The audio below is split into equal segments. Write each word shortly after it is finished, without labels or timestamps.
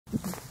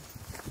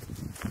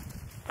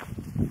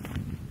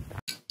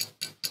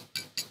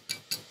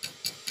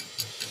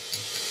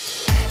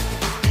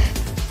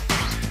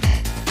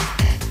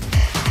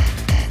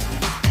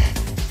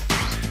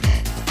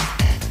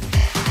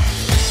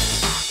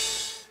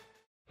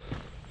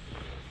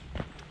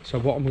So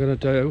what I'm going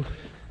to do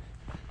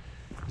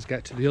is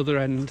get to the other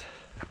end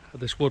of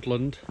this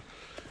woodland.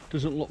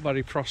 Doesn't look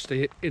very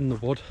frosty in the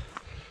wood,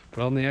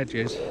 but on the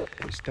edges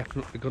it's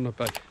definitely going to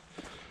be.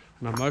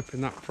 And I'm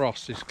hoping that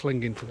frost is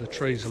clinging to the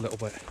trees a little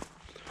bit.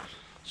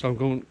 So I'm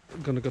going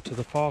to go to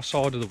the far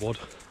side of the wood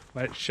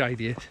where it's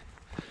shady,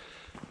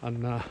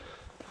 and I'm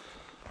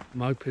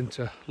hoping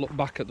to look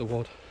back at the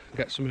wood and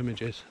get some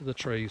images of the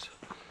trees.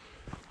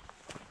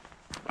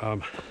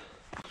 So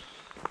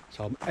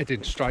I'm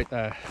heading straight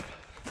there.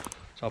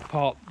 So I'll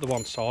park the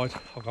one side,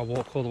 I'll go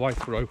walk all the way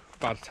through,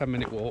 about a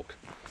 10-minute walk,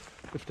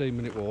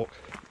 15-minute walk,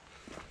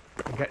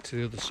 and get to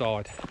the other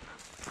side.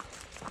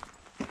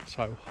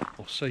 So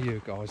I'll see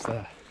you guys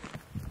there.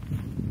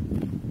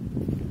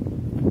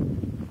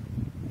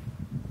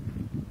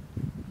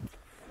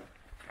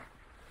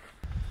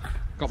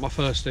 Got my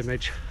first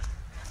image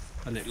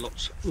and it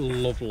looks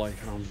lovely.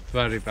 I'm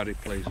very, very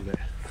pleased with it.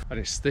 And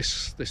it's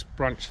this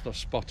branch that I've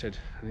spotted,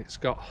 and it's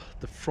got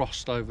the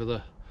frost over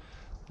the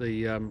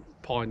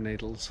pine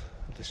needles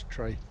of this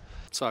tree.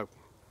 So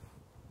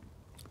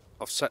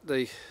I've set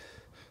the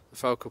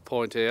focal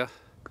point here,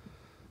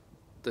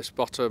 this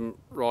bottom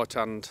right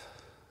hand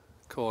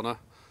corner,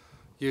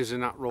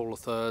 using that rule of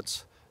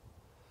thirds,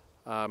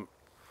 and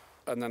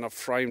then I've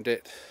framed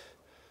it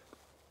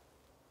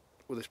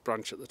with this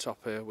branch at the top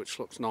here, which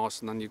looks nice,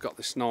 and then you've got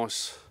this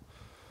nice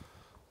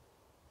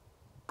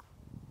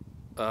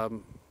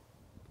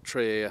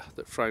tree here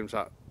that frames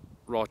that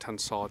right hand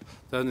side.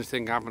 The only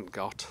thing I haven't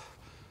got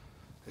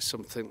is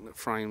something that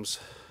frames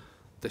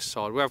this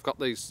side. We have got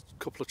these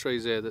couple of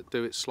trees here that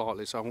do it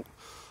slightly, so I'm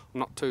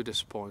not too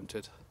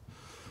disappointed.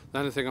 The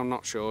only thing I'm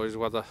not sure is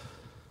whether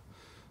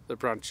the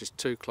branch is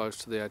too close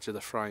to the edge of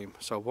the frame.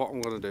 So what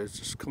I'm going to do is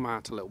just come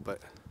out a little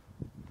bit.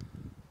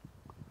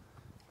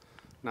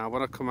 Now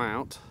when I come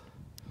out,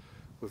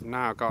 we've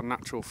now got a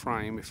natural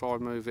frame. If I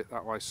move it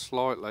that way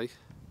slightly,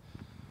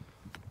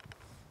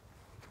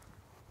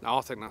 now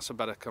I think that's a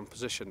better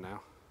composition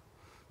now,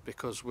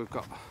 because we've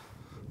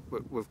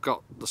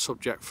got the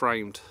subject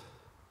framed.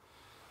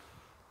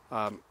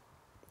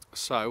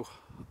 So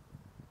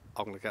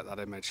I'm going to get that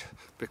image,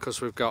 because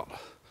we've got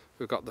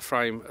the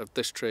frame of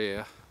this tree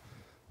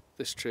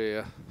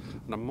here,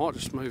 and I might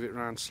just move it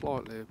around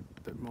slightly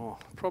a bit more.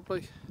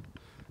 Probably,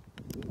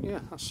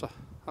 yeah.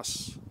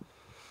 That's.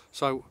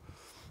 So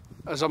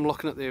as I'm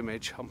looking at the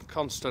image, I'm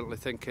constantly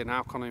thinking,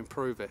 how can I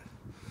improve it?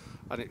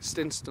 And it's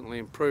instantly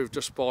improved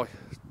just by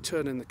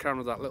turning the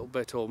camera that little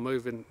bit, or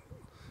moving. You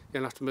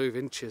don't have to move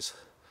inches,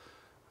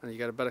 and you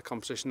get a better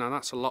composition. Now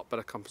that's a lot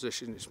better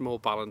composition, it's more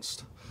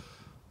balanced.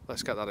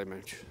 Let's get that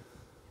image.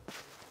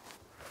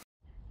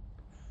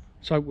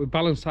 So we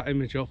balanced that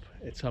image up,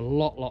 it's a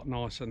lot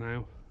nicer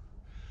now.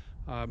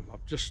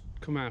 I've just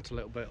come out a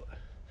little bit.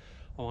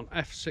 I'm on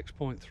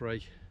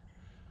f6.3,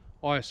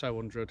 ISO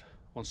 100,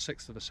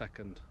 1/6 of a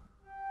second.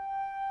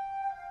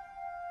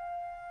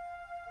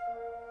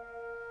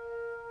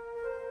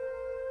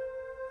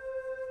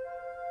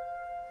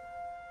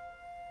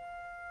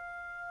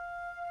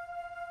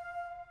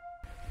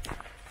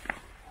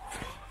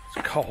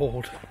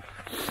 Cold.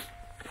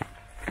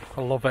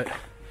 I love it.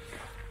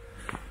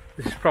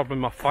 This is probably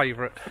my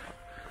favourite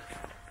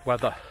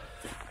weather.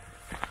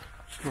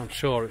 I'm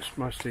sure it's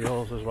mostly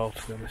yours as well,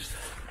 to be honest.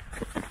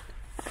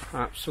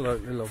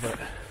 Absolutely love it.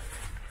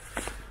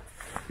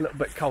 A little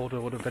bit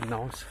colder would have been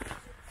nice.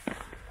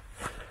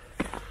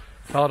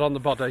 Hard on the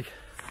body,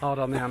 hard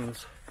on the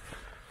hands.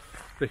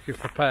 Be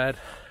prepared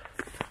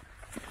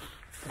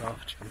for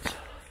half a chance.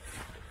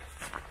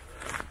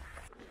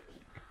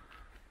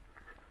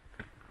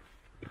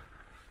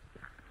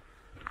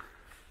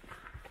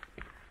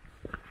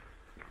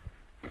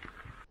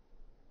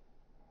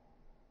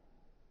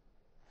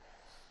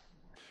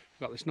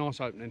 Got this nice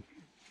opening,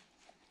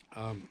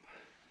 like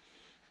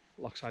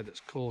I say, that's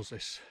caused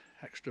this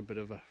extra bit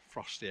of a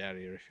frosty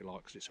area, if you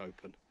like, because it's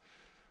open.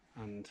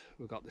 And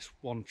we've got this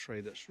one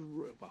tree that's,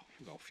 well,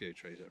 we've got a few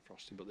trees that are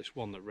frosty, but this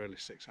one that really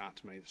sticks out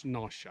to me, it's a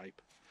nice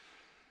shape.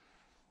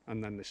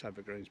 And then this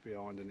evergreen's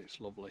behind, and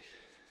it's lovely.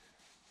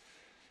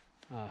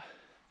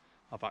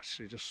 I've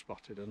actually just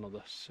spotted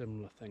another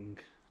similar thing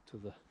to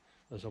the,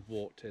 as I've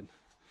walked in,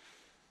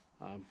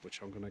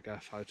 which I'm going to get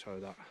a photo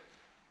of that.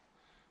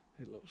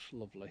 It looks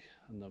lovely,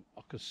 and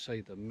I could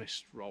see the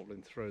mist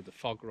rolling through, the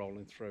fog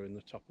rolling through in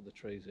the top of the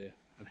trees here,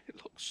 and it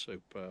looks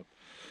superb.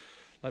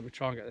 Let me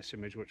try and get this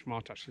image, which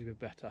might actually be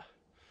better,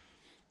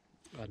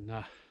 and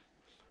then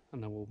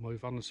we'll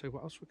move on and see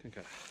what else we can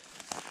get.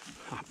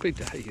 Happy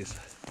days.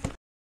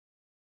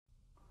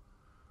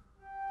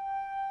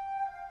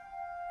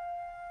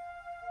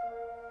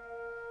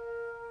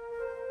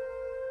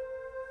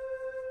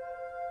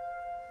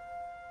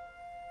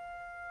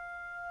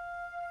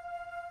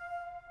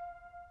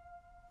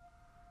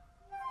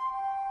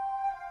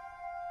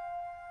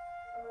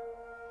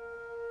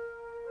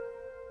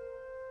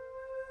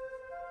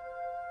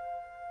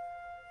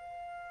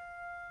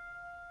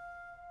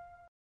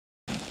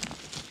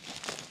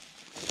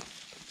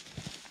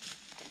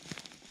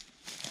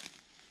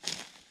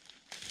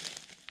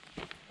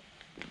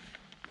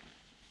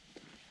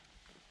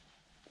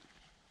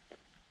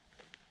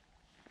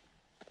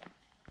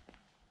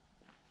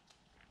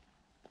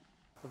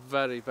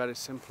 very, very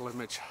simple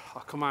image. I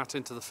come out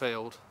into the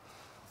field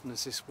and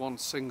there's this one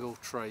single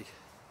tree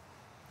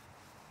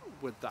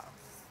with that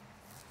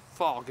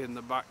fog in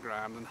the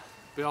background, and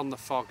beyond the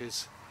fog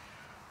is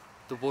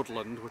the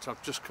woodland, which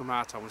I've just come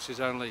out on, which is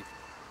only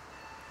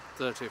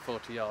 30 or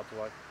 40 yards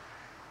away.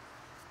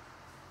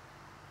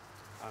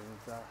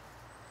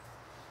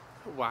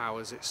 And wow,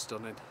 is it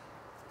stunning.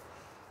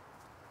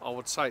 I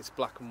would say it's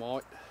black and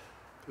white,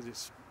 because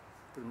it's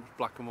pretty much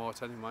black and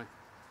white anyway,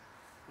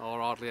 or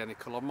hardly any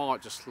colour. I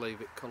might just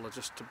leave it colour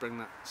just to bring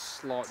that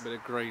slight bit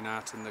of green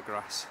out in the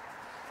grass,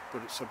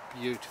 but it's a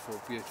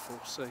beautiful, beautiful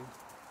scene.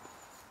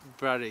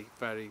 Very,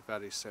 very,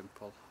 very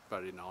simple,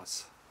 very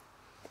nice.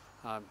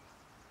 I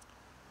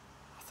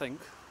think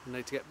I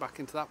need to get back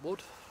into that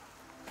wood.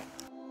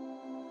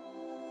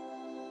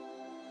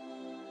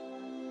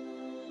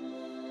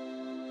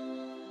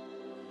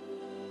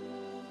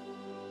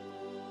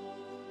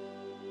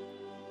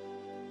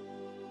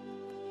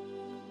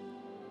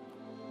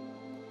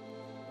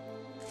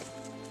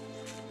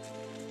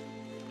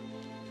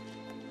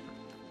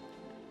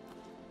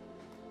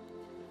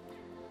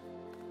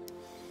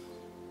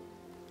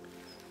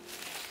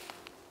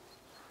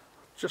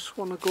 Just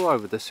want to go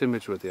over this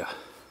image with you,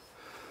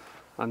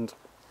 and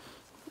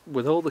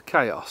with all the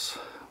chaos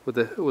with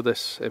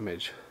this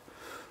image,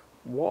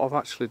 what I've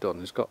actually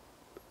done is got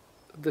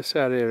this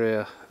area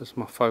here as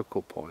my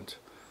focal point.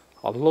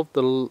 I love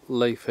the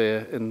leaf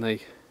here in the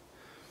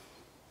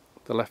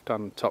left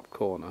hand top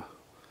corner.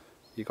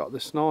 You got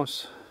this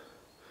nice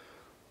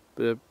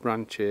bit of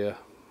branch here,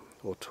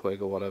 or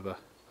twig or whatever,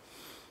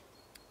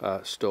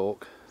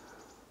 stalk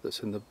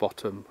that's in the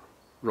bottom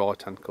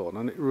right hand corner,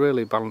 and it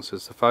really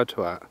balances the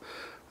photo out.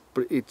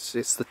 But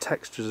it's the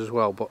textures as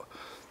well, but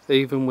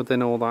even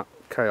within all that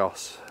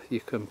chaos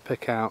you can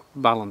pick out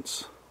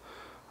balance,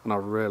 and I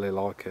really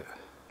like it.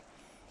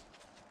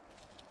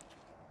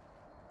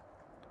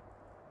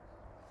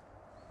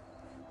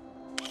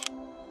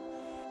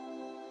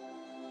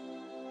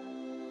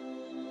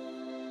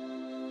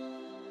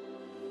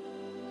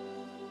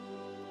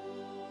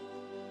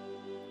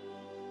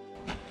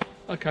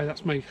 Okay,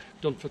 that's me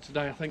done for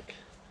today, I think.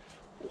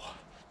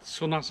 The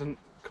sun hasn't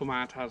come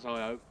out as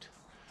I hoped.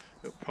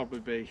 It'll probably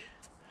be,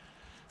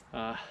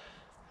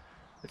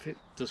 if it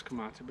does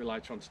come out, it'll be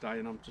later on today,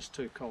 and I'm just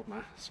too cold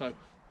now. So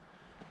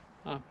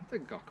I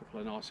think I got a couple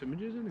of nice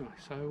images anyway.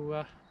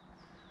 So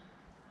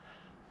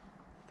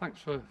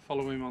thanks for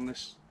following me on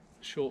this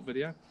short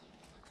video.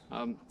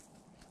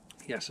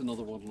 Yes,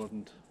 another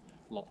woodland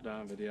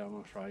lockdown video, I'm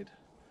afraid.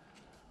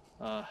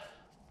 But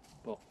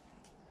we'll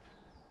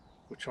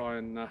try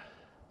and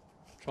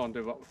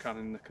do what we can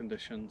in the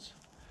conditions.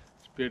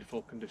 It's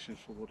beautiful conditions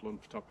for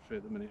woodland photography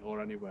at the minute, or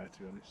anywhere to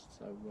be honest.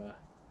 So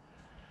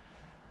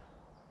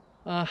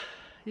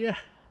yeah,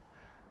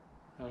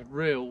 a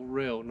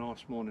real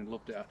nice morning.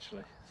 Loved it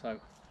actually. So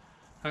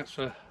thanks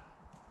for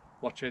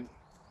watching,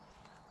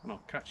 and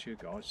I'll catch you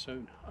guys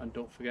soon. And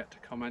don't forget to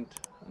comment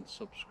and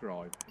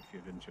subscribe if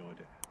you've enjoyed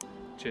it.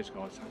 Cheers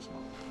guys, thanks a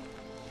lot.